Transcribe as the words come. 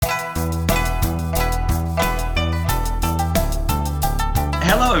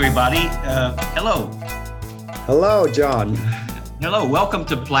everybody. Hello. Hello, John. Hello. Welcome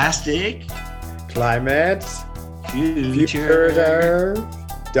to Plastic Climate Future.com.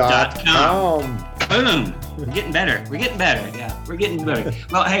 Boom. We're getting better. Yeah, we're getting better.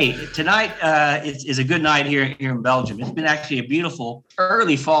 Well, hey, tonight is a good night here in Belgium. It's been actually a beautiful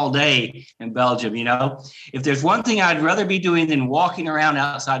early fall day in Belgium. You know, if there's one thing I'd rather be doing than walking around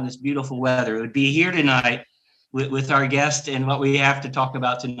outside in this beautiful weather, it would be here tonight with our guest and what we have to talk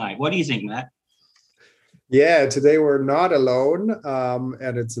about tonight. What do you think, Matt? Yeah, today we're not alone,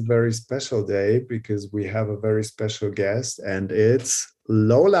 and it's a very special day because we have a very special guest, and it's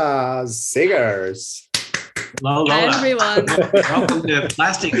Lola Segers. Hello, Lola. Hi, everyone. Welcome to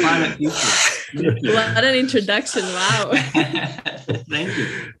Plastic Climate Future. What an introduction. Wow. Thank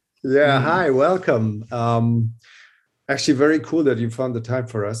you. Yeah, hi, welcome. Actually, very cool that you found the time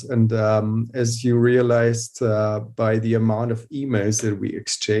for us. And as you realized by the amount of emails that we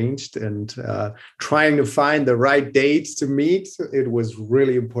exchanged and trying to find the right dates to meet, it was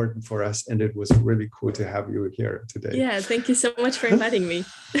really important for us. And it was really cool to have you here today. Yeah, thank you so much for inviting me.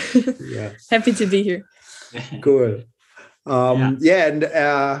 Yeah. Happy to be here. Cool. And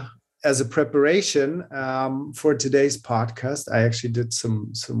as a preparation for today's podcast, I actually did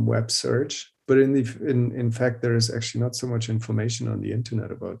some web search. But in fact, there is actually not so much information on the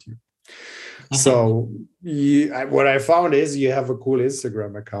internet about you. So what I found is you have a cool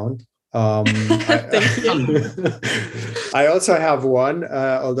Instagram account. Thank you. I also have one,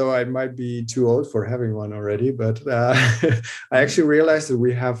 although I might be too old for having one already. But I actually realized that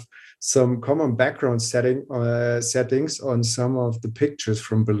we have some common background settings on some of the pictures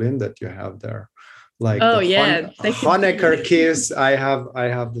from Berlin that you have there. Like Honecker kiss. I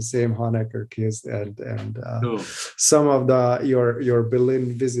have the same Honecker kiss and cool. Some of your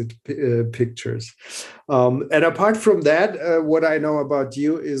Berlin visit pictures. And apart from that, what I know about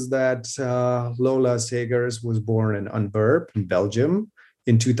you is that Lola Segers was born in Antwerp in Belgium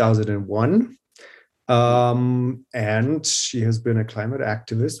in 2001. And she has been a climate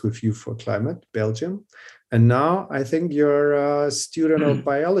activist with Youth for Climate Belgium. And now I think you're a student of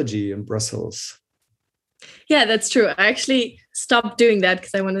biology in Brussels. Yeah, that's true. I actually stopped doing that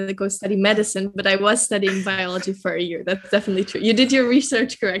because I wanted to go study medicine, but I was studying biology for a year. That's definitely true. You did your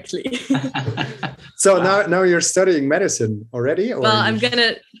research correctly. So now you're studying medicine already? Or well, I'm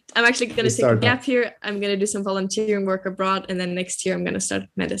actually gonna take a gap here. I'm gonna do some volunteering work abroad, and then next year I'm gonna start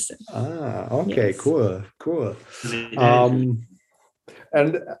medicine. Okay, yes. Cool.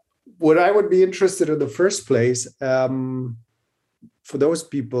 And what I would be interested in the first place, for those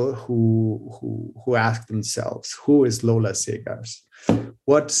people who ask themselves, who is Lola Segers?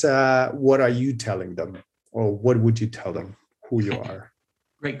 What are you telling them, or what would you tell them who you are?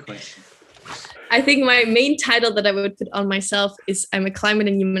 Great question. I think my main title that I would put on myself is I'm a climate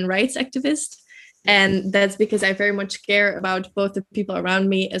and human rights activist. And that's because I very much care about both the people around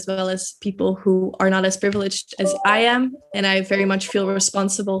me as well as people who are not as privileged as I am. And I very much feel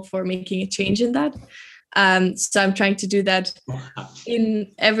responsible for making a change in that. So I'm trying to do that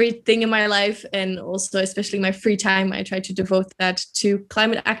in everything in my life, and also especially my free time. I try to devote that to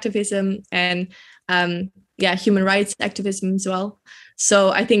climate activism and human rights activism as well. So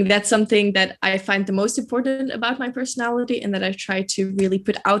I think that's something that I find the most important about my personality, and that I try to really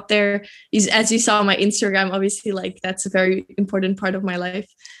put out there. As you saw on my Instagram, obviously, like that's a very important part of my life.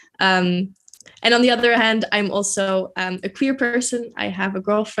 And on the other hand, I'm also a queer person. I have a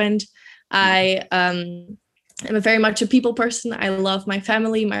girlfriend. I am very much a people person. I love my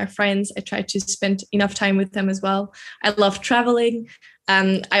family, my friends. I try to spend enough time with them as well. I love traveling.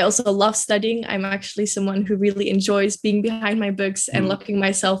 I also love studying. I'm actually someone who really enjoys being behind my books and locking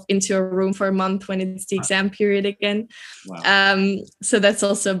myself into a room for a month when it's the exam period again. Wow. So that's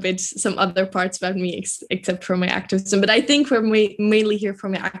also some other parts about me, except for my activism. But I think we're mainly here for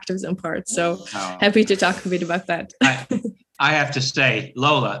my activism part. So happy to talk a bit about that. I have to say,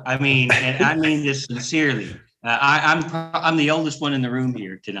 Lola, I mean this sincerely. I'm the oldest one in the room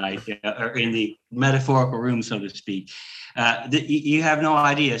here tonight, or in the metaphorical room, so to speak. You have no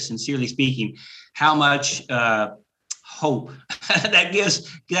idea, sincerely speaking, how much hope that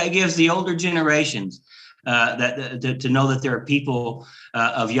gives the older generations. To know that there are people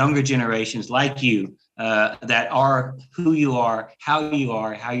of younger generations like you that are who you are, how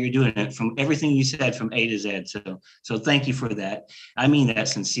you're doing it, from everything you said from A to Z. So thank you for that. I mean that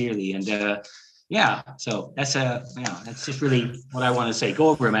sincerely. And so that's just really what I want to say. Go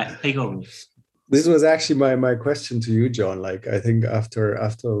over, Matt. Take over. This was actually my question to you, John. Like, I think after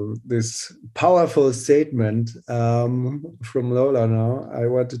this powerful statement from Lola, now I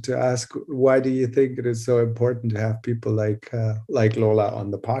wanted to ask, why do you think it is so important to have people like Lola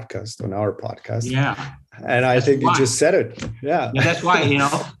on the podcast, on our podcast? Yeah, And I think you just said it. Yeah, yeah, that's why,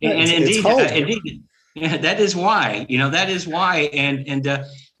 and indeed, indeed, yeah, that is why, that is why, and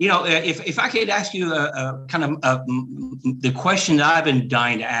if I could ask you a kind of the question that I've been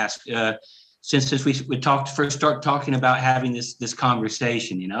dying to ask. Since we first start talking about having this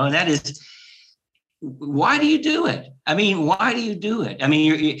conversation, and that is, why do you do it? I mean, why do you do it? I mean,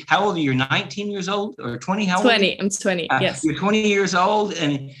 you're how old are you? You're 19 years old or 20? How 20. I'm 20. Yes. You're 20 years old,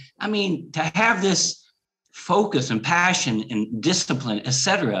 and I mean, to have this focus and passion and discipline,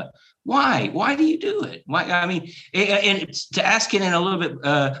 etc. Why do you do it? Why? I mean, and to ask it in a little bit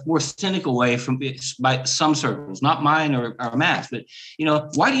more cynical way by some circles, not mine or Matt's, but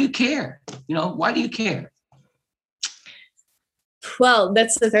why do you care? Why do you care? Well,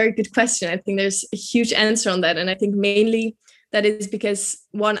 that's a very good question. I think there's a huge answer on that, and I think mainly that is because,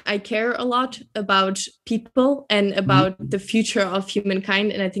 one, I care a lot about people and about the future of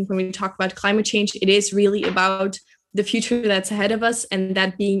humankind, and I think when we talk about climate change, it is really about the future that's ahead of us and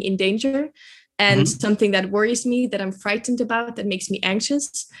that being in danger, and something that worries me, that I'm frightened about, that makes me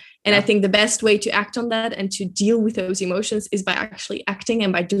anxious. And I think the best way to act on that and to deal with those emotions is by actually acting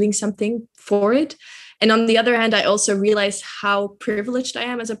and by doing something for it. And on the other hand, I also realize how privileged I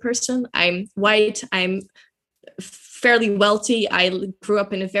am as a person. I'm white, I'm fairly wealthy, I grew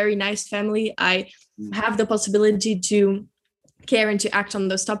up in a very nice family. I have the possibility to care and to act on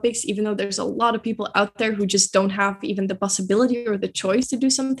those topics, even though there's a lot of people out there who just don't have even the possibility or the choice to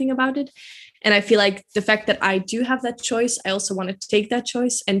do something about it. And I feel like the fact that I do have that choice, I also want to take that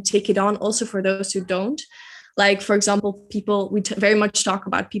choice and take it on also for those who don't. Like, for example, we very much talk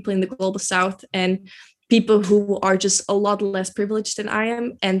about people in the global south and people who are just a lot less privileged than I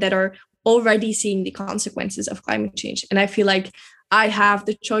am and that are already seeing the consequences of climate change. And I feel like I have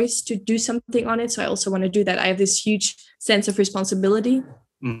the choice to do something on it. So I also want to do that. I have this huge sense of responsibility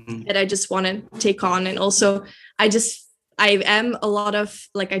that I just want to take on. And also I am a lot of,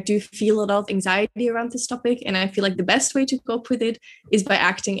 like, I do feel a lot of anxiety around this topic. And I feel like the best way to cope with it is by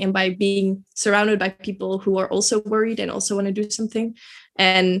acting and by being surrounded by people who are also worried and also want to do something.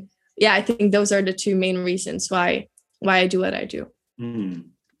 And yeah, I think those are the two main reasons why I do what I do.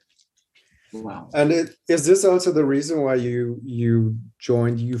 Wow. And is this also the reason why you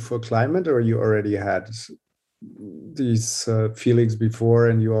joined Youth for Climate, or you already had these feelings before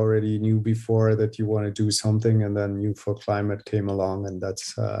and you already knew before that you want to do something, and then Youth for Climate came along and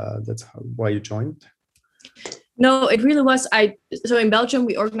that's why you joined? No, it really was. So in Belgium,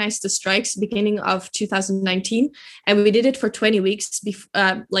 we organized the strikes beginning of 2019, and we did it for 20 weeks,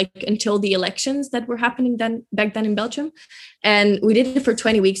 until the elections that were happening back then in Belgium. And we did it for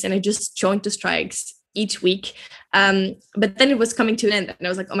 20 weeks, and I just joined the strikes each week. But then it was coming to an end, and I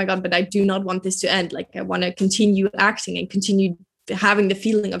was like, oh my God, but I do not want this to end. Like, I want to continue acting and continue having the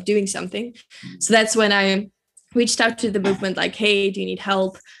feeling of doing something. So that's when I reached out to the movement, like, hey, do you need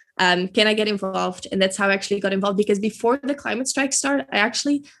help? Can I get involved? And that's how I actually got involved, because before the climate strike started, I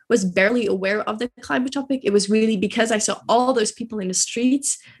actually was barely aware of the climate topic. It was really because I saw all those people in the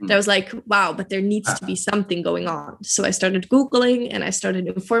streets that I was like, wow, but there needs to be something going on. So I started Googling and I started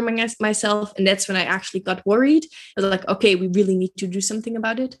informing myself. And that's when I actually got worried. I was like, okay, we really need to do something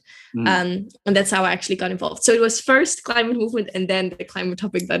about it. And that's how I actually got involved. So it was first climate movement and then the climate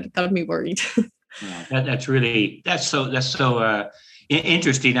topic that got me worried. That's so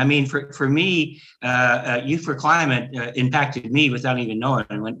interesting. I mean, for me, Youth for Climate impacted me without even knowing.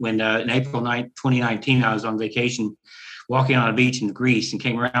 When in April 2019, I was on vacation, walking on a beach in Greece, and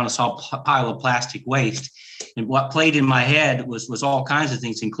came around and saw a pile of plastic waste. And what played in my head was all kinds of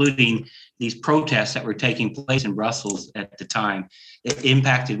things, including these protests that were taking place in Brussels at the time. It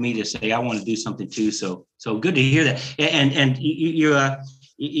impacted me to say, I want to do something too. So good to hear that. And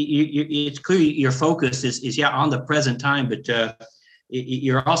it's clear your focus is on the present time, but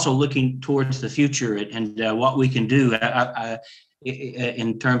you're also looking towards the future and what we can do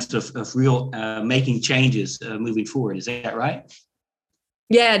in terms of real making changes moving forward. Is that right?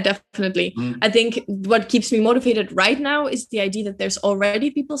 Yeah, definitely. I think what keeps me motivated right now is the idea that there's already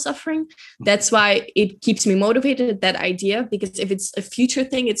people suffering. That's why it keeps me motivated, that idea, because if it's a future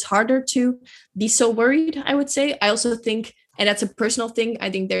thing, it's harder to be so worried, I would say. I also think, and that's a personal thing, I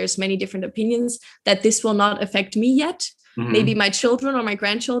think there's many different opinions, that this will not affect me yet. Maybe my children or my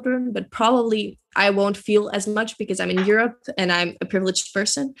grandchildren, but probably I won't feel as much because I'm in Europe and I'm a privileged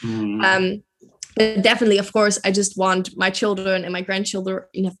person. But definitely, of course, I just want my children and my grandchildren,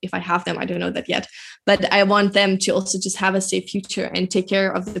 if I have them, I don't know that yet, but I want them to also just have a safe future and take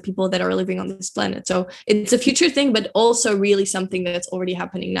care of the people that are living on this planet. So it's a future thing, but also really something that's already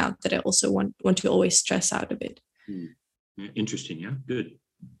happening now that I also want to always stress out a bit. Interesting. Yeah, good.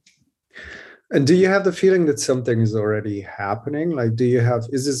 And do you have the feeling that something is already happening? Like,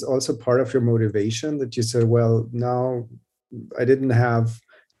 is this also part of your motivation that you said, well, now I didn't have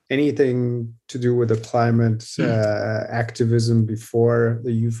anything to do with the climate activism before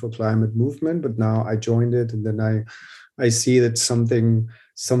the Youth for Climate movement, but now I joined it, and then I see that something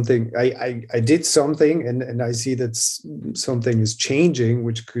I did something, and I see that something is changing,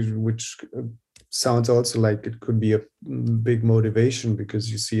 which sounds also like it could be a big motivation,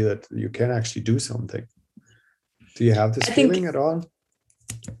 because you see that you can actually do something. Do you have this feeling at all?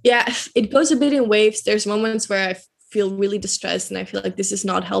 Yeah, it goes a bit in waves. There's moments where I feel really distressed and I feel like this is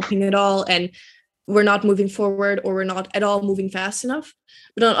not helping at all, and we're not moving forward, or we're not at all moving fast enough.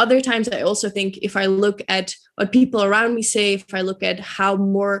 But on other times, I also think if I look at what people around me say, if I look at how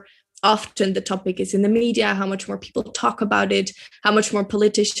more often the topic is in the media, how much more people talk about it, how much more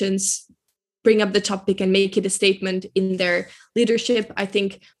politicians bring up the topic and make it a statement in their leadership, I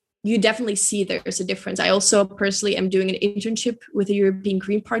think you definitely see there's a difference. I also personally am doing an internship with the European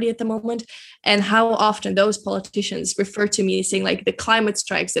Green Party at the moment, and how often those politicians refer to me saying, like, the climate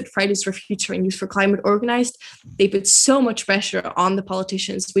strikes that Fridays for Future and Youth for Climate organized, they put so much pressure on the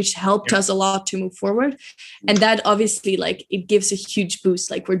politicians, which helped us a lot to move forward. And that obviously, like, it gives a huge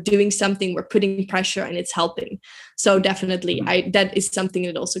boost. Like, we're doing something, we're putting pressure, and it's helping. So definitely, that is something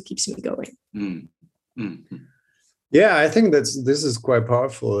that also keeps me going. Mm-hmm. Yeah, I think this is quite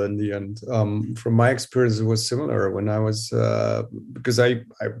powerful in the end. From my experience, it was similar when I was, because I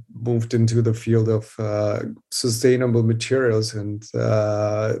moved into the field of sustainable materials, and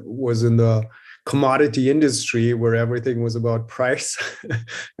was in the commodity industry where everything was about price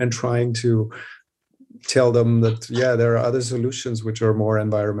and trying to tell them that, yeah, there are other solutions which are more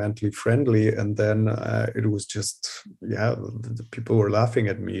environmentally friendly. And then it was just, the people were laughing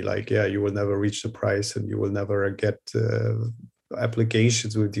at me like, yeah, you will never reach the price, and you will never get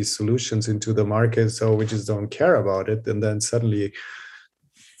applications with these solutions into the market. So we just don't care about it. And then suddenly,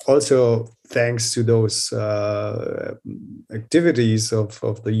 also thanks to those activities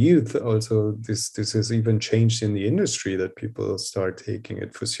of the youth, also this has even changed in the industry, that people start taking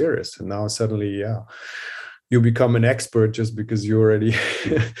it for serious. And now suddenly, you become an expert just because you already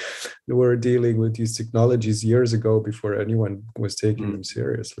were dealing with these technologies years ago before anyone was taking them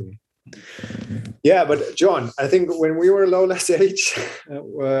seriously. Yeah, but John, I think when we were Lola's age,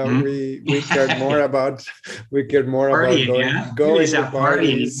 we cared more about partying, going to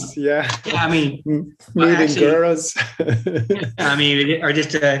parties. Yeah, I mean, meeting girls. I mean, or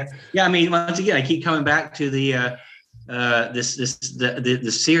just I mean, once again, I keep coming back to the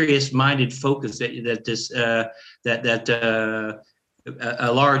the serious-minded focus that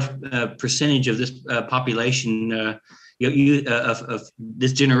a large percentage of this population. Of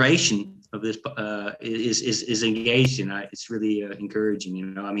this generation of this is engaged in. It's really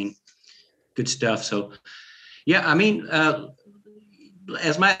encouraging. I mean, good stuff. So, yeah, I mean,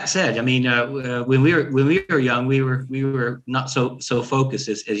 as Matt said, I mean, when we were young, we were not so focused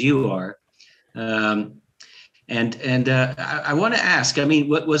as you are, and I want to ask. I mean,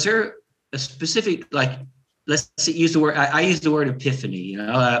 was there a specific, like, let's use the word. I use the word epiphany.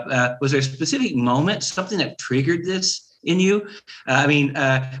 Was there a specific moment, something that triggered this in you? I mean,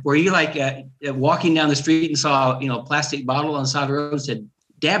 were you like walking down the street and saw a plastic bottle on the side of the road and said,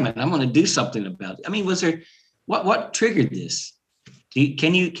 "Damn it, I'm going to do something about it"? I mean, was there what triggered this?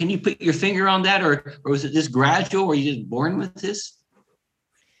 Can you put your finger on that, or was it just gradual? Were you just born with this?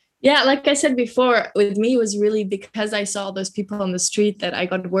 Yeah, like I said before, with me, it was really because I saw those people on the street that I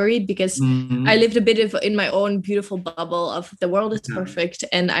got worried, because I lived a bit in my own beautiful bubble of the world is perfect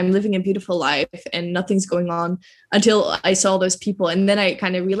and I'm living a beautiful life and nothing's going on, until I saw those people. And then I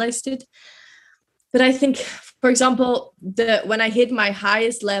kind of realized it. But I think, for example, when I hit my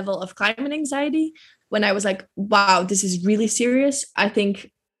highest level of climate anxiety, when I was like, wow, this is really serious, I think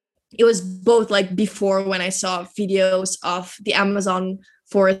it was both like before, when I saw videos of the Amazon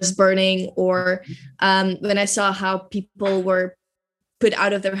forest burning, or when I saw how people were put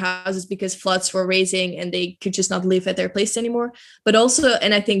out of their houses because floods were raising and they could just not live at their place anymore. But also,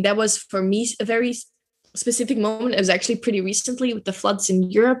 and I think that was for me a very specific moment. It was actually pretty recently with the floods in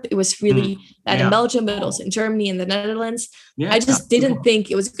Europe. It was really bad in Belgium, but also in Germany and the Netherlands. I just didn't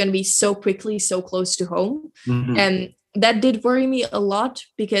think it was going to be so quickly, so close to home. And that did worry me a lot,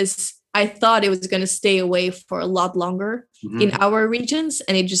 because I thought it was going to stay away for a lot longer in our regions,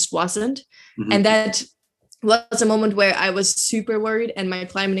 and it just wasn't. And that was a moment where I was super worried, and my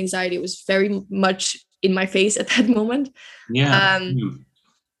climate anxiety was very much in my face at that moment.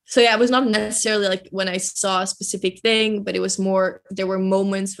 So yeah, it was not necessarily like when I saw a specific thing, but it was more, there were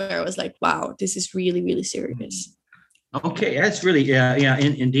moments where I was like, wow, this is really, really serious. Okay, that's really,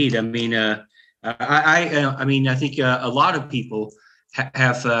 indeed. I mean, I think a lot of people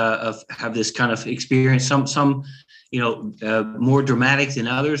have this kind of experience. Some more dramatic than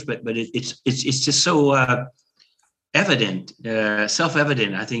others, but it's just so evident,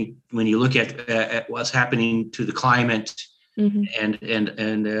 self-evident. I think when you look at what's happening to the climate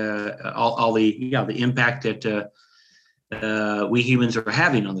and all the impact that we humans are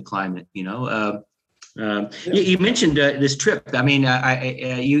having on the climate, You mentioned this trip. I mean,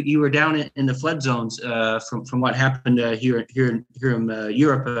 you were down in the flood zones from what happened here in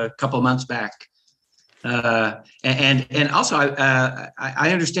Europe a couple of months back, and also I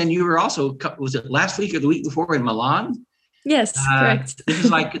understand you were also, was it last week or the week before, in Milan? Yes, correct. This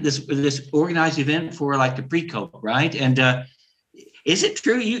is like this organized event for like the pre-COP, right? And is it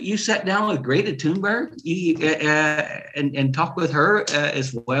true you sat down with Greta Thunberg and talked with her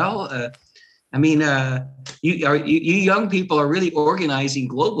as well? I mean, you young people are really organizing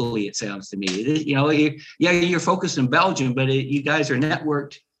globally, it sounds to me. You're focused in Belgium, but you guys are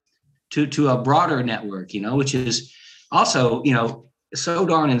networked to a broader network, which is also, so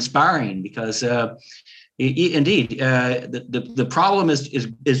darn inspiring, because indeed, the problem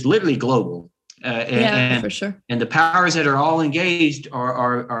is literally global. For sure. And the powers that are all engaged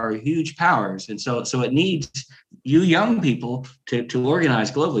are huge powers. And so it needs you young people to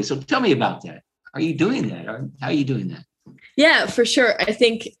organize globally. So tell me about that. Are you doing that? How are you doing that? Yeah, for sure. I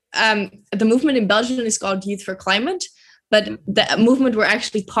think the movement in Belgium is called Youth for Climate, but the movement we're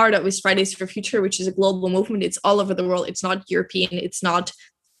actually part of is Fridays for Future, which is a global movement. It's all over the world. It's not European. It's not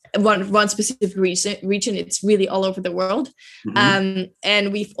one specific region. It's really all over the world.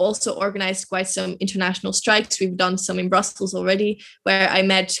 And we've also organized quite some international strikes. We've done some in Brussels already, where I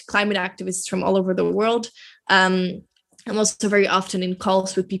met climate activists from all over the world. I'm also very often in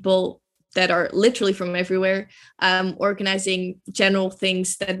calls with people that are literally from everywhere, organizing general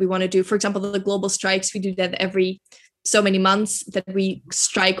things that we want to do. For example, the global strikes, we do that every so many months, that we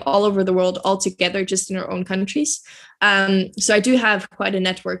strike all over the world all together, just in our own countries. So I do have quite a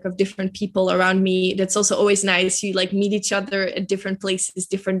network of different people around me. That's also always nice. You meet each other at different places,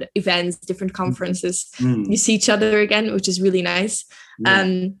 different events, different conferences. You see each other again, which is really nice.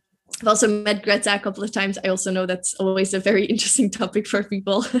 I've also met Greta a couple of times. I also know that's always a very interesting topic for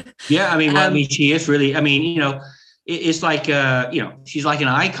people. Yeah, I mean, she is really, it's like, she's like an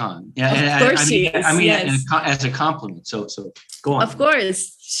icon. Of course she is. Yes. As a compliment. So go on. Of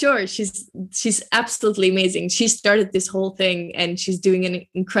course, sure. She's absolutely amazing. She started this whole thing, and she's doing an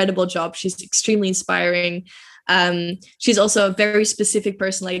incredible job. She's extremely inspiring. She's also a very specific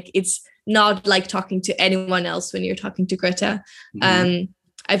person. It's not like talking to anyone else when you're talking to Greta.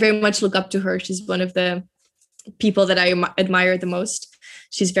 I very much look up to her. She's one of the people that I admire the most.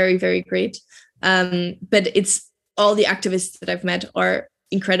 She's very, very great. But it's all the activists that I've met are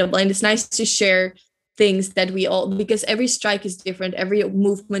incredible. And it's nice to share things that because every strike is different. Every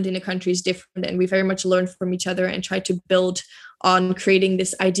movement in a country is different. And we very much learn from each other and try to build on creating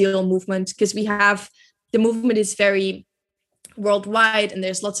this ideal movement, because the movement is very worldwide, and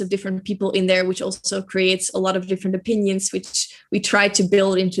there's lots of different people in there, which also creates a lot of different opinions, which we try to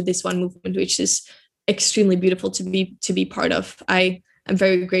build into this one movement, which is extremely beautiful to be part of. I am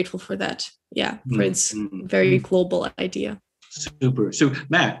very grateful for that. Yeah, for its very global idea. Super. So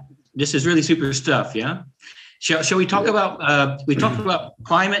Matt, this is really super stuff. Yeah. Shall we talk about, we talked about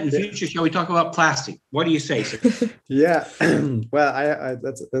climate and future. Shall we talk about plastic? What do you say, sir? Yeah, well, I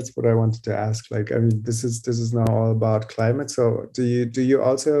that's what I wanted to ask. This is now all about climate. So do you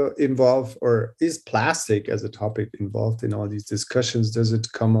also involve, or is plastic as a topic involved in all these discussions? Does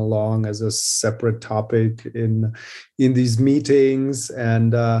it come along as a separate topic in these meetings?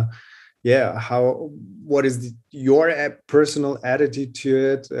 And what is your personal attitude to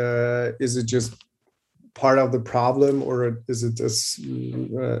it? Is it just part of the problem, or is it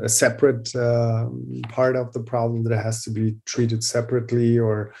a separate part of the problem that has to be treated separately?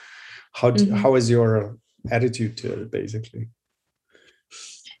 Or how is your attitude to it, basically?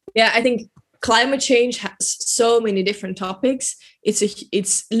 Yeah, I think climate change has so many different topics.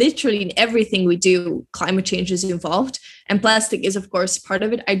 It's literally in everything we do, climate change is involved, and plastic is of course part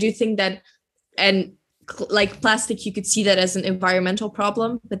of it. I do think that, and like plastic, you could see that as an environmental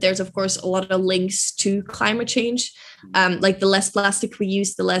problem, but there's of course a lot of links to climate change. Like the less plastic we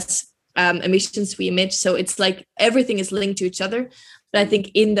use, the less emissions we emit. So it's like everything is linked to each other. But I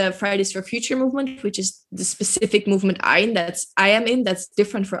think in the Fridays for Future movement, which is the specific movement I am in, that's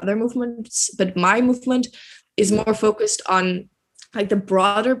different for other movements. But my movement is more focused on like the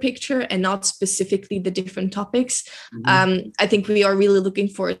broader picture and not specifically the different topics. I think we are really looking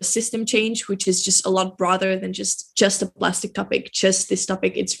for a system change, which is just a lot broader than just a plastic topic, just this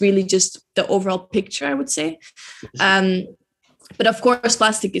topic. It's really just the overall picture, I would say. But of course,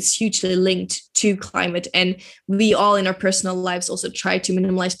 plastic is hugely linked to climate. And we all in our personal lives also try to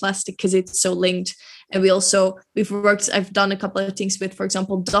minimize plastic because it's so linked. And I've done a couple of things with, for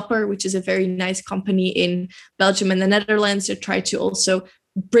example, data-rte, which is a very nice company in Belgium and the Netherlands to try to also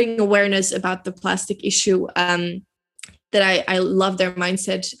bring awareness about the plastic issue. That I love their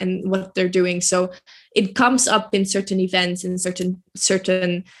mindset and what they're doing. So it comes up in certain events and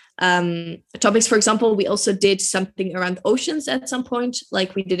certain topics. For example, we also did something around oceans at some point,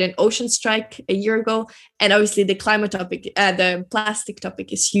 like we did an ocean strike a year ago. And obviously the climate topic, the plastic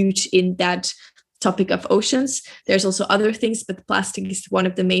topic is huge in that topic of oceans. There's also other things, but plastic is one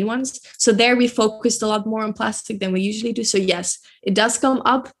of the main ones. So there we focused a lot more on plastic than we usually do. So yes, it does come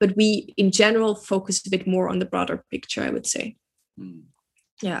up, but we in general focus a bit more on the broader picture, I would say.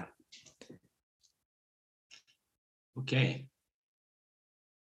 Yeah. Okay.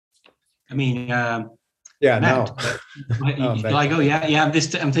 I mean, yeah, Matt, no. Shall I go? Yeah.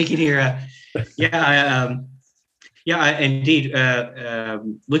 I'm thinking here. Indeed.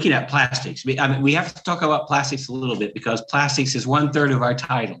 Looking at plastics, I mean, we have to talk about plastics a little bit because plastics is 1/3 of our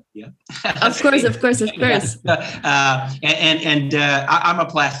title. Yeah. Of course. I'm a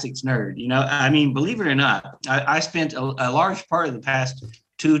plastics nerd. You know, I mean, believe it or not, I spent a large part of the past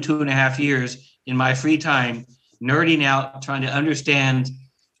 2.5 years in my free time nerding out, trying to understand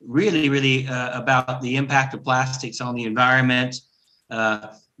really about the impact of plastics on the environment,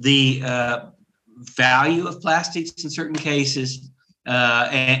 the value of plastics in certain cases,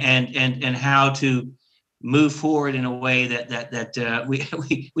 and how to move forward in a way that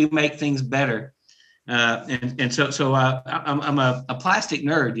we make things better. So I'm a plastic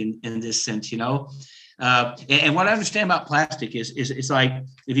nerd in this sense, you know. And what I understand about plastic is it's like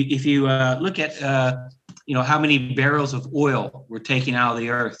if you look at you know how many barrels of oil we're taking out of the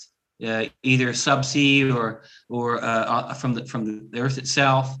earth, either subsea or from the earth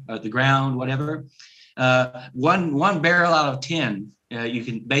itself, the ground, whatever. One barrel out of 10 you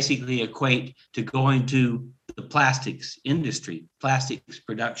can basically equate to going to the plastics industry, plastics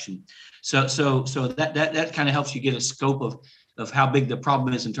production. So that kind of helps you get a scope of how big the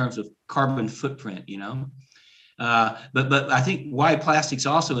problem is in terms of carbon footprint, you know. But I think why plastics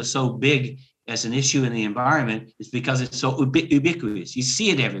also is so big as an issue in the environment is because it's so ubiquitous. You see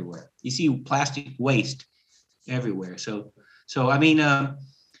it everywhere. You see plastic waste everywhere. So I mean, yeah,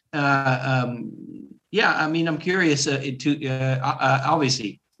 I mean, I'm curious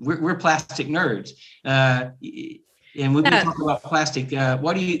obviously we're plastic nerds, and when we talk about plastic,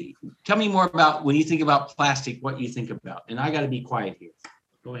 what do you tell me more about when you think about plastic? What you think about? And I got to be quiet here.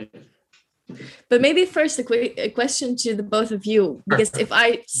 Go ahead. But maybe first a question to the both of you, because if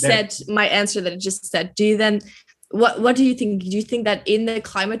I said my answer that I just said, what do you think? Do you think that in the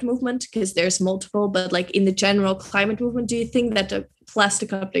climate movement, because there's multiple, but like in the general climate movement, do you think that the plastic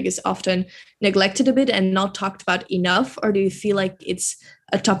topic is often neglected a bit and not talked about enough? Or do you feel like it's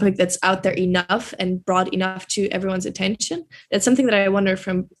a topic that's out there enough and brought enough to everyone's attention? That's something that I wonder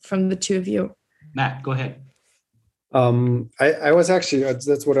from the two of you. Matt, go ahead. I was actually,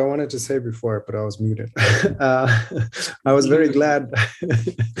 that's what I wanted to say before, but I was muted. I was very glad.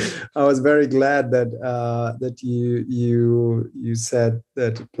 I was very glad that you said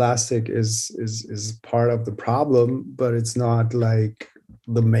that plastic is part of the problem, but it's not like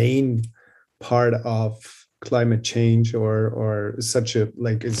the main part of climate change or such a,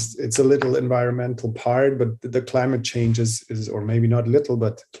 like it's a little environmental part, but the climate change is or maybe not little,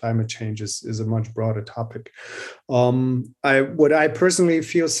 but climate change is a much broader topic. What I personally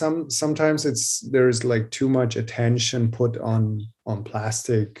feel sometimes there's like too much attention put on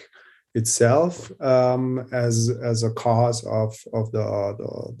plastic itself as a cause of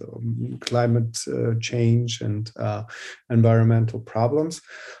the climate change and environmental problems.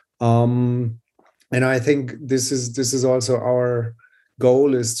 And I think this is also our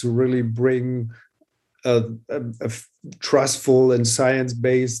goal, is to really bring a trustful and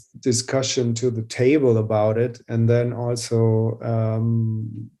science-based discussion to the table about it, and then also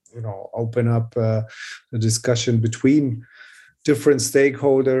open up the discussion between different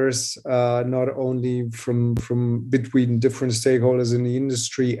stakeholders, not only from between different stakeholders in the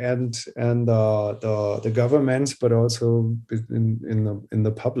industry and the governments, but also in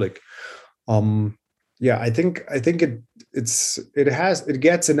the public. Yeah, I think it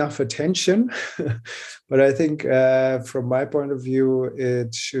gets enough attention, but I think from my point of view,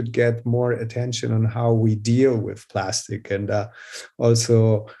 it should get more attention on how we deal with plastic, and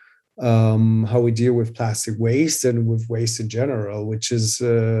also how we deal with plastic waste and with waste in general, which is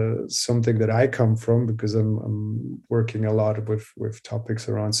something that I come from, because I'm working a lot with topics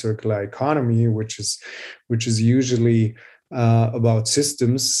around circular economy, which is usually about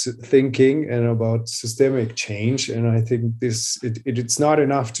systems thinking and about systemic change. And I think it's not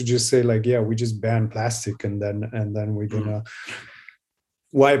enough to just say like, yeah, we just ban plastic and then we're gonna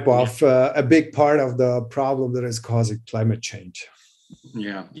wipe off a big part of the problem that is causing climate change.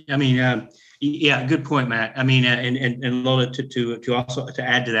 Yeah, I mean, yeah, good point, Matt. I mean, and Lola, to also to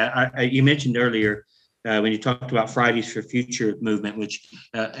add to that, you mentioned earlier when you talked about Fridays for Future movement, which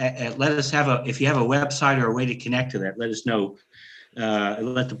let us have if you have a website or a way to connect to that, let us know.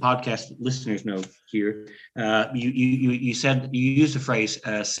 Let the podcast listeners know here. You said you used the phrase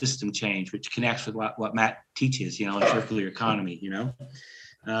system change, which connects with what Matt teaches, in circular economy,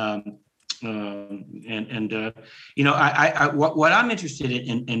 what I'm interested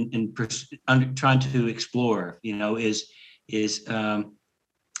in trying to explore, is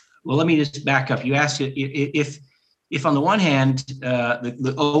well, let me just back up. You asked if on the one hand,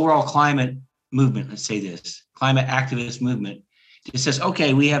 the overall climate movement, let's say this climate activist movement, it says,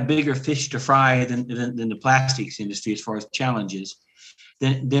 okay, we have bigger fish to fry than the plastics industry as far as challenges.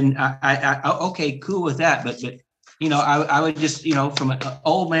 Then I okay, cool with that, but I would just, from an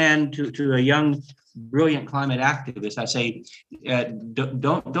old man to a young, brilliant climate activist, I say,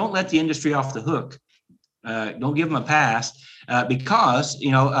 don't let the industry off the hook. Don't give them a pass, because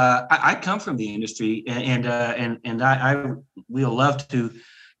I come from the industry, and I will love to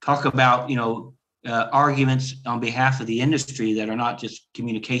talk about arguments on behalf of the industry that are not just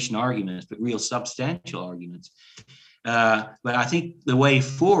communication arguments, but real substantial arguments. But I think the way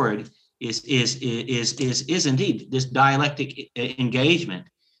forward is indeed this dialectic engagement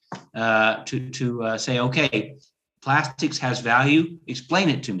to say, okay, plastics has value. Explain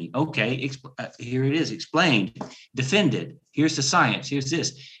it to me. Okay, here it is. Explained, defended. Here's the science. Here's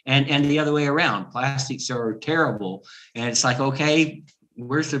this, and the other way around. Plastics are terrible, and it's like, okay,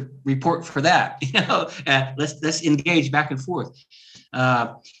 where's the report for that? Let's engage back and forth.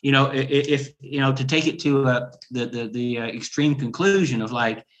 If to take it to the extreme conclusion of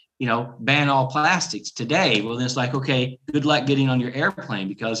like, ban all plastics today. Well, then it's like, okay, good luck getting on your airplane,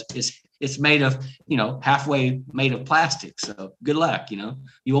 because it's made of, halfway made of plastic. So good luck, you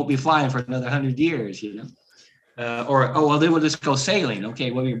won't be flying for another 100 years, or, oh, well, then we'll just go sailing. Okay,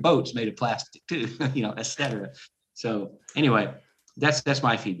 well, your boat's made of plastic too, etc. So anyway, that's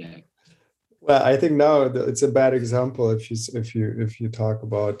my feedback. Well, I think now it's a bad example if you talk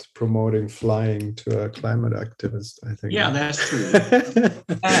about promoting flying to a climate activist. I think. Yeah, that's true.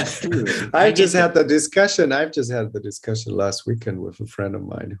 That's true. I've just had the discussion last weekend with a friend of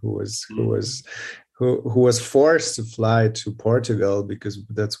mine who was forced to fly to Portugal, because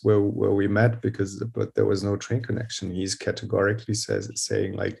that's where we met, but there was no train connection. He's categorically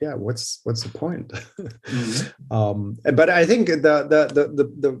saying like, yeah, what's the point? Mm-hmm. But I think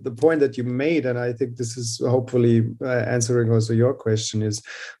the point that you made, and I think this is hopefully answering also your question, is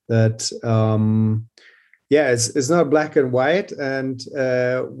that it's not black and white, and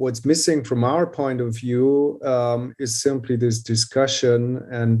what's missing from our point of view is simply this discussion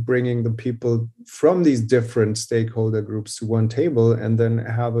and bringing the people from these different stakeholder groups to one table, and then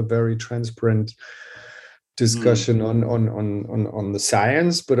have a very transparent discussion on the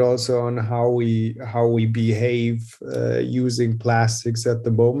science, but also on how we behave using plastics at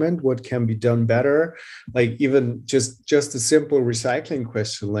the moment, what can be done better. Like even just a simple recycling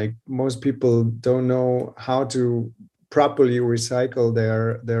question, like most people don't know how to properly recycle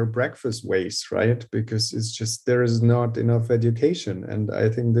their breakfast waste, right? Because it's just, there is not enough education. And I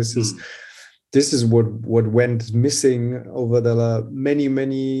think this is what went missing over the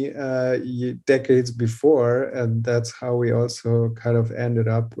many decades before, and that's how we also kind of ended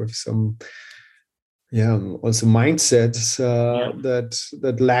up with some also mindsets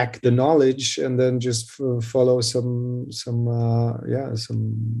that lack the knowledge, and then just follow some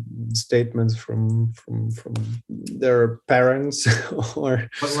statements from their parents. Or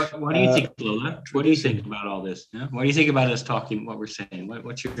what do you think, Lola? What do you think about all this? Yeah? What do you think about us talking, what we're saying?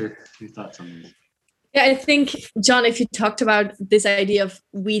 What's your thoughts on this? Yeah, I think, John, if you talked about this idea of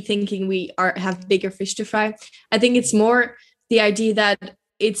we thinking we have bigger fish to fry, I think it's more the idea that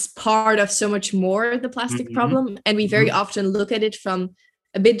it's part of so much more the plastic problem, and we very often look at it from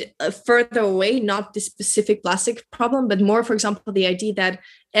a bit further away, not the specific plastic problem, but more, for example, the idea that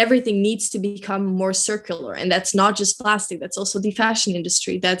everything needs to become more circular. And that's not just plastic, that's also the fashion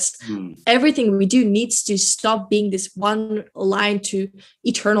industry. That's everything we do needs to stop being this one line to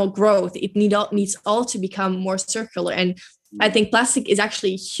eternal growth. It needs all to become more circular. And I think plastic is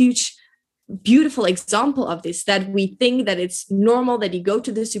actually a huge, beautiful example of this, that we think that it's normal that you go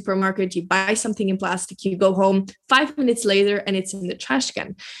to the supermarket, you buy something in plastic, you go home 5 minutes later and it's in the trash can,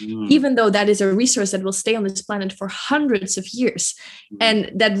 even though that is a resource that will stay on this planet for hundreds of years. And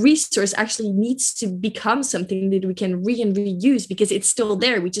that resource actually needs to become something that we can and reuse, because it's still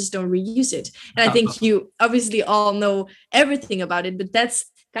there, we just don't reuse it. And I think you obviously all know everything about it, but that's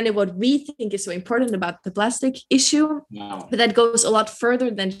kind of what we think is so important about the plastic issue. But that goes a lot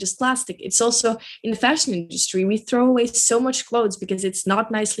further than just plastic. It's also in the fashion industry, we throw away so much clothes because it's not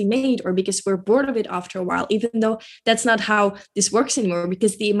nicely made, or because we're bored of it after a while, even though that's not how this works anymore,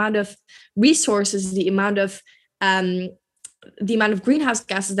 because the amount of resources, the amount of greenhouse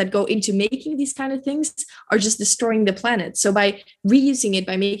gases that go into making these kind of things are just destroying the planet. So by reusing it,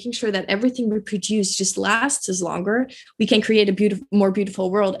 by making sure that everything we produce just lasts as longer, we can create a more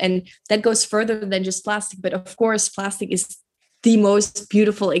beautiful world. And that goes further than just plastic. But of course, plastic is the most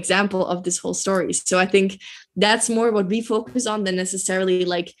beautiful example of this whole story. So I think that's more what we focus on than necessarily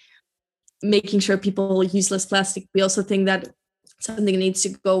like making sure people use less plastic. We also think that something needs to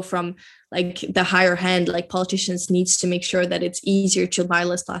go from like the higher hand, like politicians needs to make sure that it's easier to buy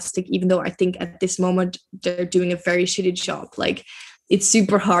less plastic, even though I think at this moment they're doing a very shitty job. Like it's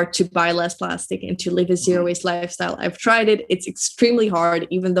super hard to buy less plastic and to live a zero waste lifestyle. I've tried it. It's extremely hard,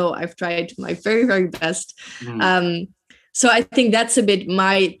 even though I've tried my very, very best. So I think that's a bit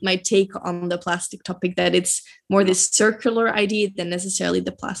my take on the plastic topic, that it's more this circular idea than necessarily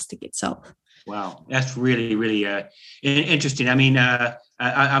the plastic itself. Wow, that's really, really interesting. I mean,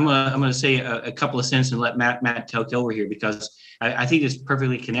 I'm going to say a couple of sentences and let Matt take over here, because I think this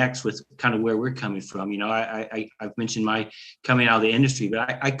perfectly connects with kind of where we're coming from. You know, I've mentioned my coming out of the industry,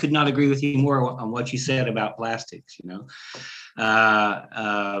 but I could not agree with you more on what you said about plastics. You know,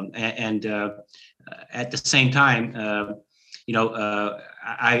 at the same time, you know,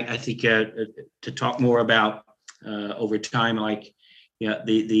 I think to talk more about over time, like, you know,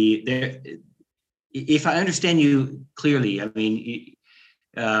 if I understand you clearly, I mean,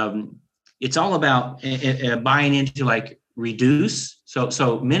 it's all about buying into like reduce,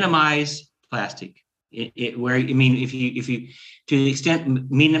 so minimize plastic. Where I mean, if you to the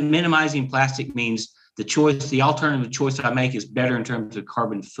extent minimizing plastic means the alternative choice I make is better in terms of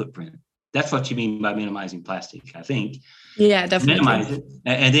carbon footprint. That's what you mean by minimizing plastic, I think. Yeah, definitely. Minimize it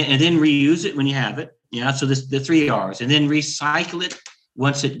and then reuse it when you have it. You know, so the 3 R's, and then recycle it.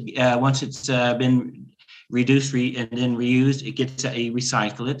 Once it's been reduced and then reused, it gets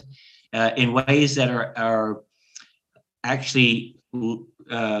recycle it in ways that are actually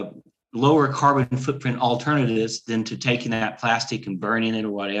lower carbon footprint alternatives than to taking that plastic and burning it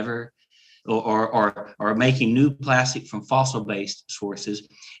or whatever, or making new plastic from fossil-based sources.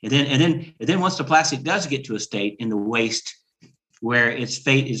 And then once the plastic does get to a state in the waste where its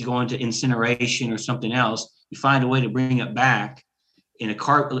fate is going to incineration or something else, you find a way to bring it back in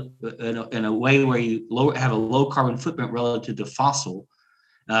a way where you have a low carbon footprint relative to fossil,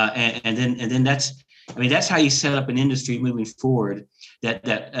 and then that's how you set up an industry moving forward.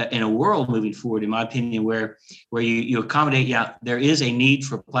 That in a world moving forward, in my opinion, where you accommodate. Yeah, there is a need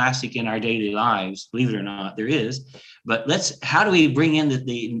for plastic in our daily lives. Believe it or not, there is. But how do we bring in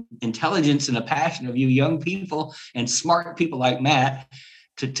the intelligence and the passion of you young people and smart people like Matt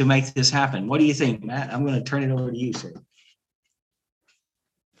to make this happen? What do you think, Matt? I'm going to turn it over to you, sir.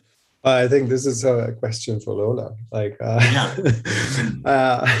 I think this is a question for Lola. Like,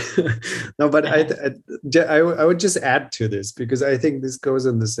 no, but I would just add to this, because I think this goes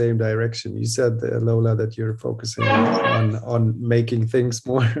in the same direction. You said, Lola, that you're focusing on making things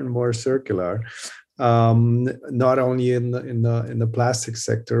more and more circular, not only in the plastic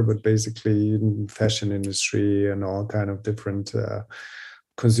sector, but basically in fashion industry and all kind of different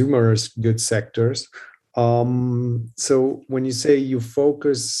consumer goods sectors. So when you say you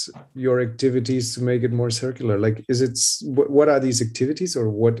focus your activities to make it more circular, like, what are these activities, or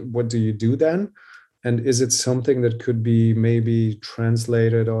what do you do then? And is it something that could be maybe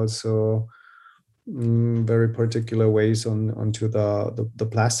translated also very particular ways onto the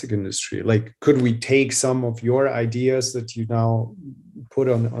plastic industry? Like, could we take some of your ideas that you now put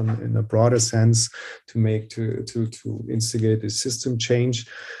on in a broader sense to instigate this system change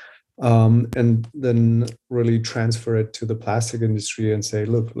and then really transfer it to the plastic industry and say,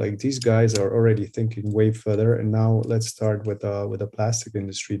 look, like these guys are already thinking way further, and now let's start with the plastic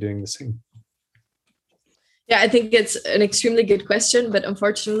industry doing the same. Yeah, I think it's an extremely good question, but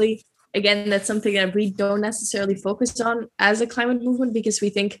unfortunately, again, that's something that we don't necessarily focus on as a climate movement, because we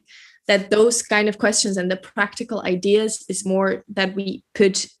think that those kind of questions and the practical ideas is more that we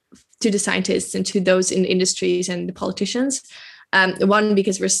put to the scientists and to those in industries and the politicians. One,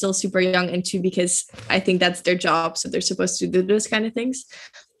 because we're still super young, and two, because I think that's their job, so they're supposed to do those kind of things.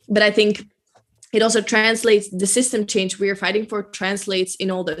 But I think it also translates, the system change we are fighting for translates in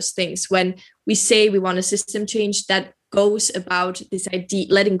all those things. When we say we want a system change, that goes about this idea,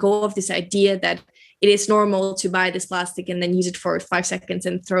 letting go of this idea that it is normal to buy this plastic and then use it for 5 seconds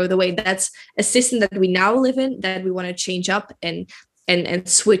and throw it away. That's a system that we now live in that we want to change up and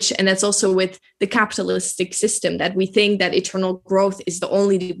switch. And that's also with the capitalistic system, that we think that eternal growth is the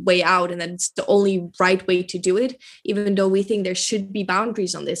only way out and that it's the only right way to do it, even though we think there should be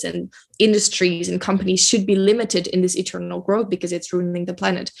boundaries on this, and industries and companies should be limited in this eternal growth because it's ruining the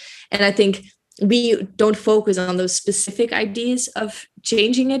planet. And I think we don't focus on those specific ideas of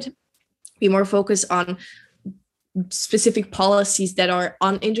changing it. We more focus on specific policies that are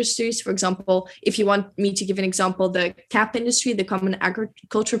on industries. For example, if you want me to give an example, the CAP industry, the Common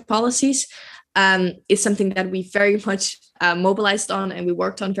Agriculture Policies, is something that we very much mobilized on and we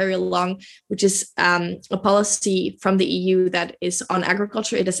worked on very long, which is a policy from the EU that is on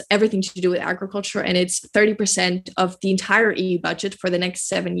agriculture. It has everything to do with agriculture, and it's 30% of the entire EU budget for the next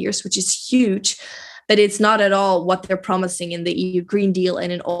 7 years, which is huge. But it's not at all what they're promising in the EU Green Deal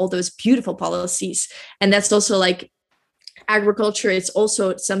and in all those beautiful policies. And that's also like agriculture. It's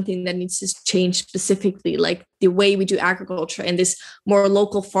also something that needs to change specifically, like the way we do agriculture and this more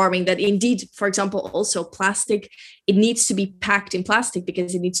local farming, that indeed, for example, also plastic, it needs to be packed in plastic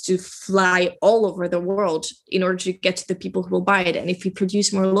because it needs to fly all over the world in order to get to the people who will buy it. And if we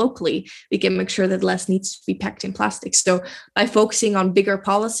produce more locally, we can make sure that less needs to be packed in plastic. So by focusing on bigger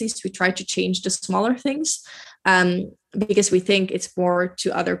policies, we try to change the smaller things, because we think it's more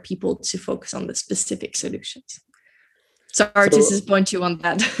to other people to focus on the specific solutions. Sorry to disappoint you on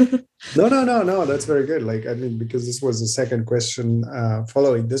that. No. That's very good. Like, I mean, because this was the second question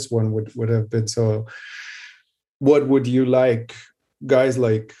following this one would have been, so what would you like guys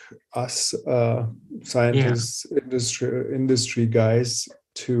like us, scientists, industry guys,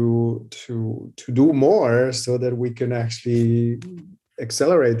 to do more so that we can actually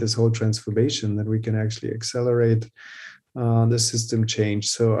accelerate this whole transformation, that we can actually accelerate the system change?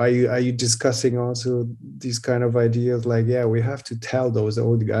 So are you discussing also these kind of ideas, like, yeah, we have to tell those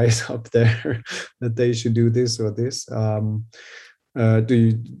old guys up there that they should do this or this?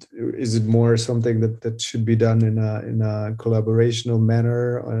 Is it more something that should be done in a collaborational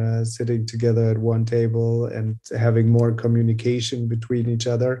manner, sitting together at one table and having more communication between each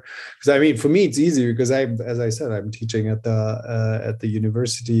other? Because I mean, for me, it's easy because as I said, I'm teaching at the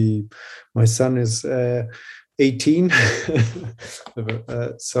university. My son is 18,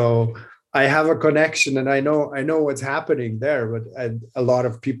 so I have a connection and I know what's happening there, but a lot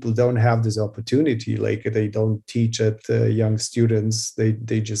of people don't have this opportunity. Like, they don't teach at young students.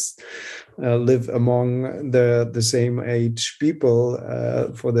 They just live among the same age people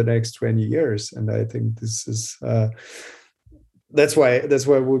for the next 20 years. And I think this is that's why it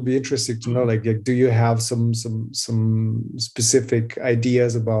would be interesting to know, like do you have some specific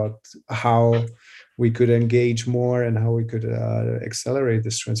ideas about how we could engage more and how we could accelerate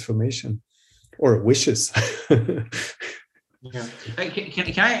this transformation, or wishes? Yeah.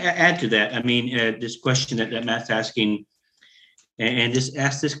 Can I add to that? I mean, this question that Matt's asking, and just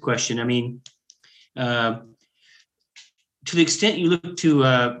ask this question. I mean, to the extent you look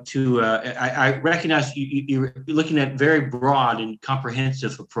I recognize you're looking at very broad and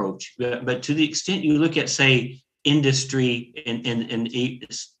comprehensive approach, but to the extent you look at, say, industry and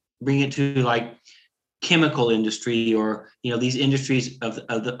bring it to like chemical industry, or these industries of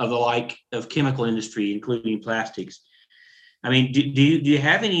the like of chemical industry, including plastics. I mean, do you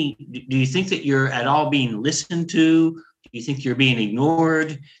have any? Do you think that you're at all being listened to? Do you think you're being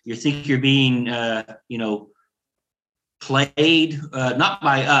ignored? You think you're being played, not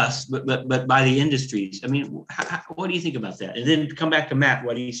by us, but by the industries? I mean, what do you think about that? And then come back to Matt,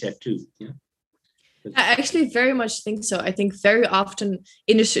 what he said too. I actually very much think so. I think very often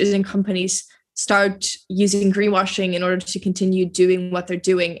industries and companies start using greenwashing in order to continue doing what they're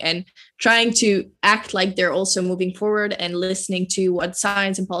doing and trying to act like they're also moving forward and listening to what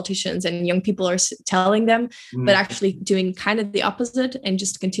science and politicians and young people are telling them, but actually doing kind of the opposite and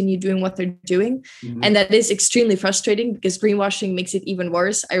just continue doing what they're doing. And that is extremely frustrating because greenwashing makes it even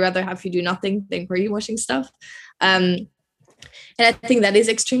worse. I rather have you do nothing than greenwashing stuff. And I think that is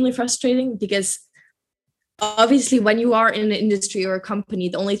extremely frustrating because obviously when you are in an industry or a company,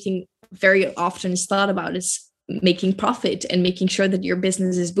 the only thing very often is thought about is making profit and making sure that your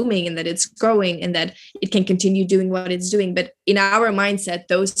business is booming and that it's growing and that it can continue doing what it's doing. But in our mindset,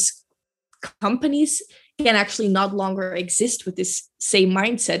 those companies can actually not longer exist with this same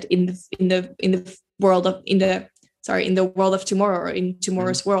mindset in the world of tomorrow or in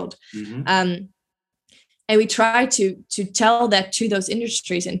tomorrow's world. And we try to tell that to those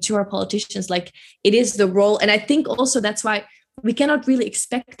industries and to our politicians, like it is the role. And I think also that's why we cannot really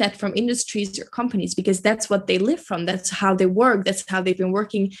expect that from industries or companies, because that's what they live from. That's how they work. That's how they've been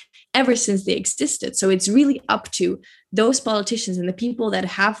working ever since they existed. So it's really up to those politicians and the people that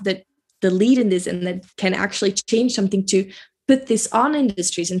have the lead in this and that can actually change something to put this on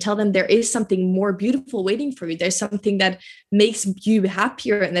industries and tell them there is something more beautiful waiting for you. There's something that makes you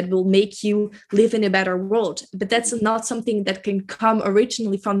happier and that will make you live in a better world. But that's not something that can come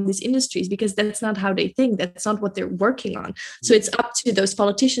originally from these industries because that's not how they think. That's not what they're working on. So it's up to those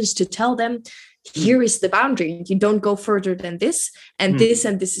politicians to tell them, here is the boundary. You don't go further than this and this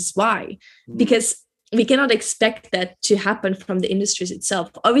is why. Because we cannot expect that to happen from the industries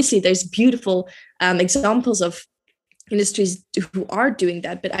itself. Obviously, there's beautiful examples of industries who are doing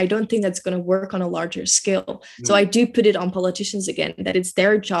that, but I don't think that's going to work on a larger scale. So I do put it on politicians again, that it's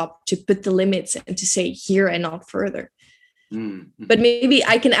their job to put the limits and to say here and not further. But maybe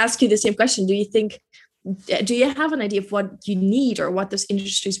I can ask you the same question. Do you have an idea of what you need or what those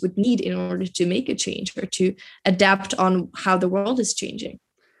industries would need in order to make a change or to adapt on how the world is changing?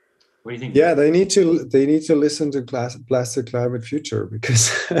 What do you think? Yeah, they need to listen to Plastic Climate Future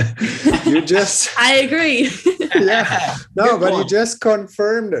because you just I agree. Yeah, no, but you just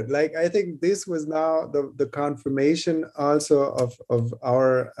confirmed it. Like I think this was now the confirmation also of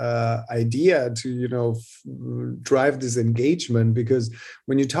our idea to drive this engagement, because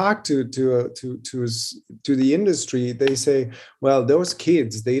when you talk to the industry, they say, well, those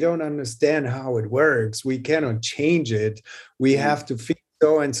kids, they don't understand how it works. We cannot change it. We have to fix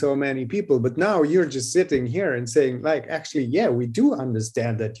so and so many people. But now you're just sitting here and saying, like, actually, yeah, we do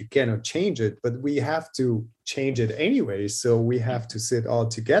understand that you cannot change it, but we have to change it anyway. So we have to sit all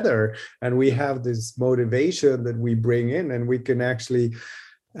together, and we have this motivation that we bring in, and we can actually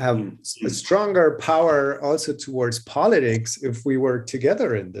have a stronger power also towards politics if we work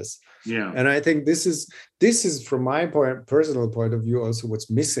together in this. Yeah. And I think this is from my personal point of view also what's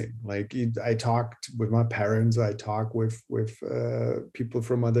missing. Like I talked with my parents, I talk with people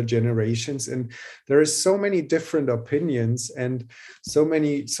from other generations, and there are so many different opinions and so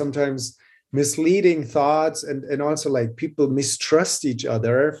many sometimes misleading thoughts, and also like people mistrust each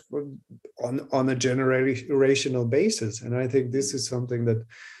other on a generational basis. And I think this is something that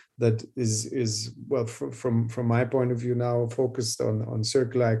is well, from my point of view now focused on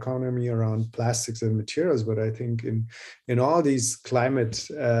circular economy around plastics and materials. But I think in all these climate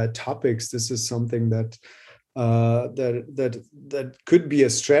topics, this is something that could be a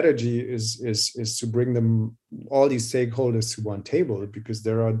strategy is to bring them, all these stakeholders, to one table, because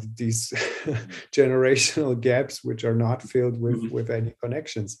there are these generational gaps which are not filled with any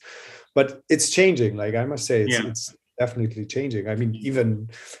connections. But it's changing. Like I must say, it's definitely changing. I mean, even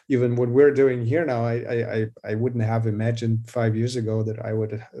what we're doing here now, I wouldn't have imagined 5 years ago that I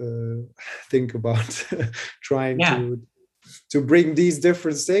would think about trying to bring these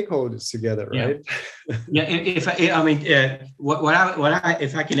different stakeholders together, right? Yeah. If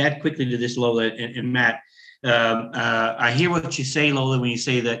I can add quickly to this, Lola and Matt, I hear what you say, Lola, when you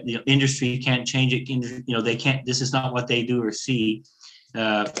say that the industry can't change it. They can't. This is not what they do or see.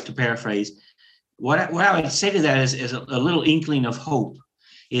 To paraphrase, what I would say to that is a little inkling of hope.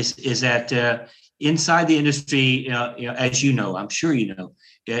 Is that inside the industry, as you know, I'm sure you know,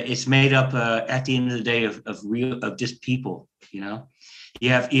 it's made up at the end of the day of just people. You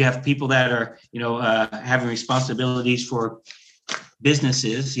have people that are having responsibilities for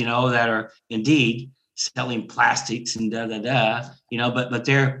businesses, that are indeed selling plastics and but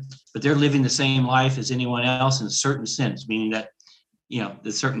they're living the same life as anyone else in a certain sense, meaning that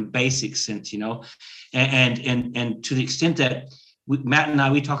the certain basic sense, and to the extent that Matt and I,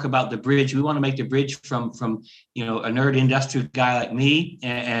 we talk about the bridge. We want to make the bridge from a nerd industrial guy like me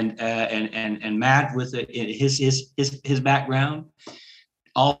and Matt with his background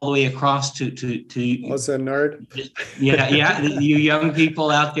all the way across to Also a nerd. you young people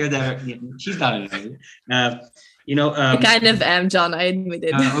out there that are, she's not a nerd. I kind of am, John. I admit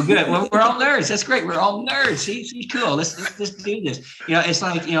it. Well, good. Well, we're all nerds. That's great. We're all nerds. See, cool. Let's do this. It's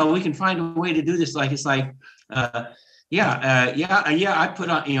like, we can find a way to do this. Like, it's like, I put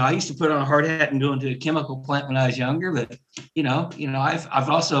on, I used to put on a hard hat and go into a chemical plant when I was younger, but I've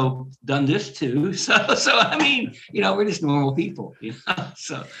also done this too. So I mean, we're just normal people,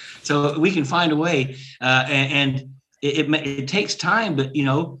 so we can find a way, and it takes time, but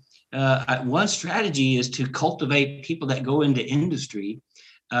one strategy is to cultivate people that go into industry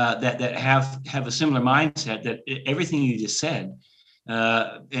that have a similar mindset, that everything you just said,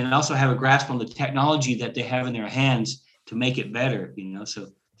 and also have a grasp on the technology that they have in their hands to make it better.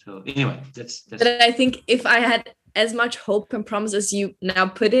 So anyway, that's. But I think if I had as much hope and promise as you now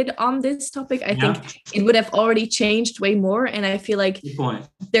put it on this topic, I think it would have already changed way more. And I feel like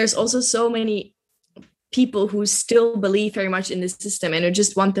there's also so many people who still believe very much in this system and who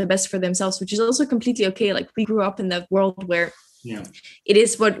just want the best for themselves, which is also completely okay. Like, we grew up in that world where it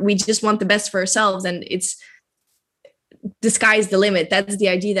is what we just want the best for ourselves, and it's the sky is the limit. That's the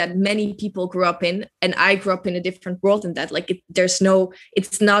idea that many people grew up in, and I grew up in a different world than that. Like,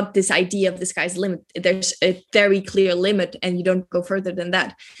 it's not this idea of the sky's the limit. There's a very clear limit, and you don't go further than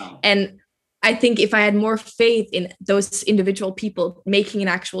that. And I think if I had more faith in those individual people making an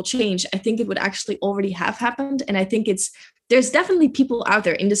actual change, I think it would actually already have happened. And I think there's definitely people out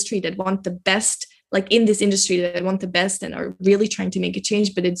there, industry, that want the best, like in this industry, that want the best and are really trying to make a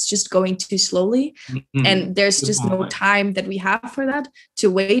change, but it's just going too slowly. Mm-hmm. And there's just no time that we have for that,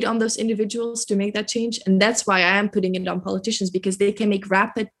 to wait on those individuals to make that change. And that's why I am putting it on politicians, because they can make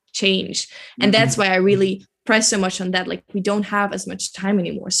rapid change. And that's why I really press so much on that. Like, we don't have as much time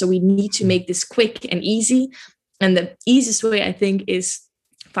anymore, so we need to make this quick and easy. And the easiest way, I think, is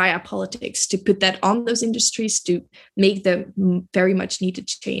via politics, to put that on those industries, to make the very much needed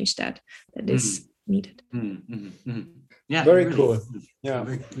change that is needed. Yeah, very really cool. Yeah,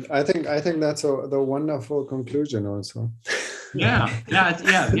 I think that's the wonderful conclusion also. Yeah.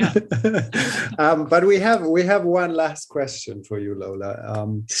 But we have one last question for you, Lola.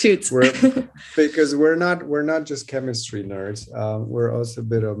 Shoot. Because we're not just chemistry nerds. We're also a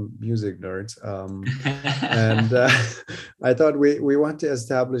bit of music nerds. And I thought we want to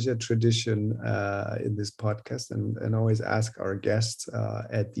establish a tradition in this podcast, and always ask our guests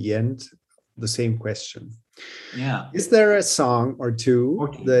at the end the same question. Yeah. Is there a song or two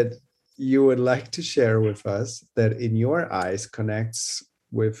that you would like to share with us that in your eyes connects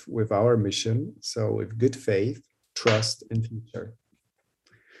with our mission? So with good faith, trust, and future.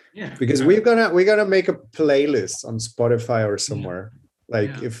 Yeah. Because we're gonna make a playlist on Spotify or somewhere.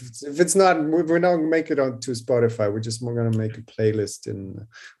 Like if it's not, we're not gonna make it onto Spotify. We're gonna make a playlist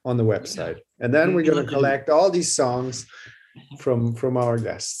on the website. And then we're gonna collect all these songs from our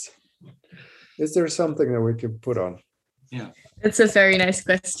guests. Is there something that we could put on? Yeah, it's a very nice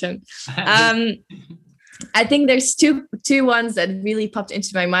question. I think there's two ones that really popped into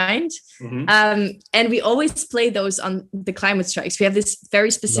my mind. And we always play those on the climate strikes. We have this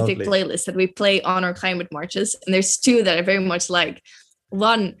very specific playlist that we play on our climate marches. And there's two that I very much like.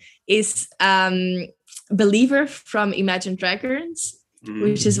 One is Believer from Imagine Dragons,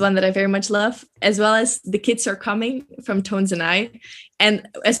 which is one that I very much love, as well as The Kids Are Coming from Tones and I. And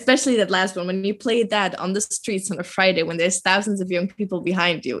especially that last one, when you play that on the streets on a Friday, when there's thousands of young people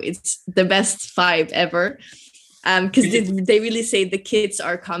behind you, it's the best vibe ever. Because they really say the kids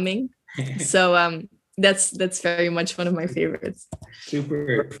are coming. So that's very much one of my favorites.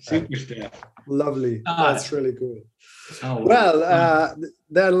 Super stuff. Lovely. That's really cool. Well,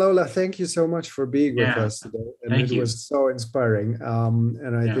 then Lola, thank you so much for being with us today. And it was so inspiring.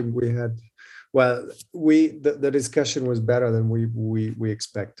 And I think we had, the discussion was better than we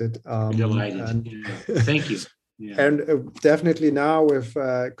expected. Delighted. Thank you. Yeah. And definitely now with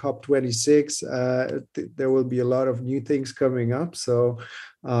COP26, there will be a lot of new things coming up. So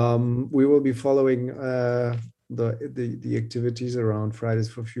we will be following the activities around Fridays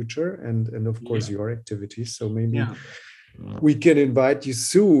for Future and of course your activities. So maybe we can invite you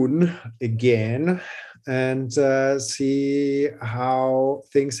soon again and see how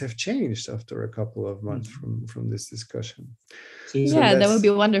things have changed after a couple of months from this discussion. That would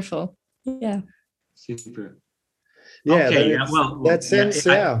be wonderful. Yeah. Super. Yeah. Okay. That sense.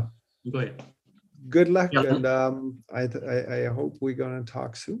 Go ahead. Good luck, and I hope we're gonna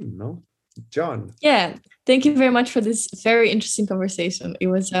talk soon. No, John. Yeah. Thank you very much for this very interesting conversation. It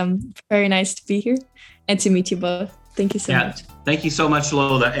was very nice to be here and to meet you both. Thank you so much. Thank you so much,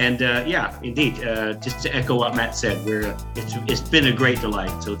 Lola. And yeah, indeed, just to echo what Matt said, it's been a great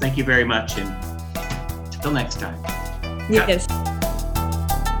delight. So thank you very much, and until next time. Yes.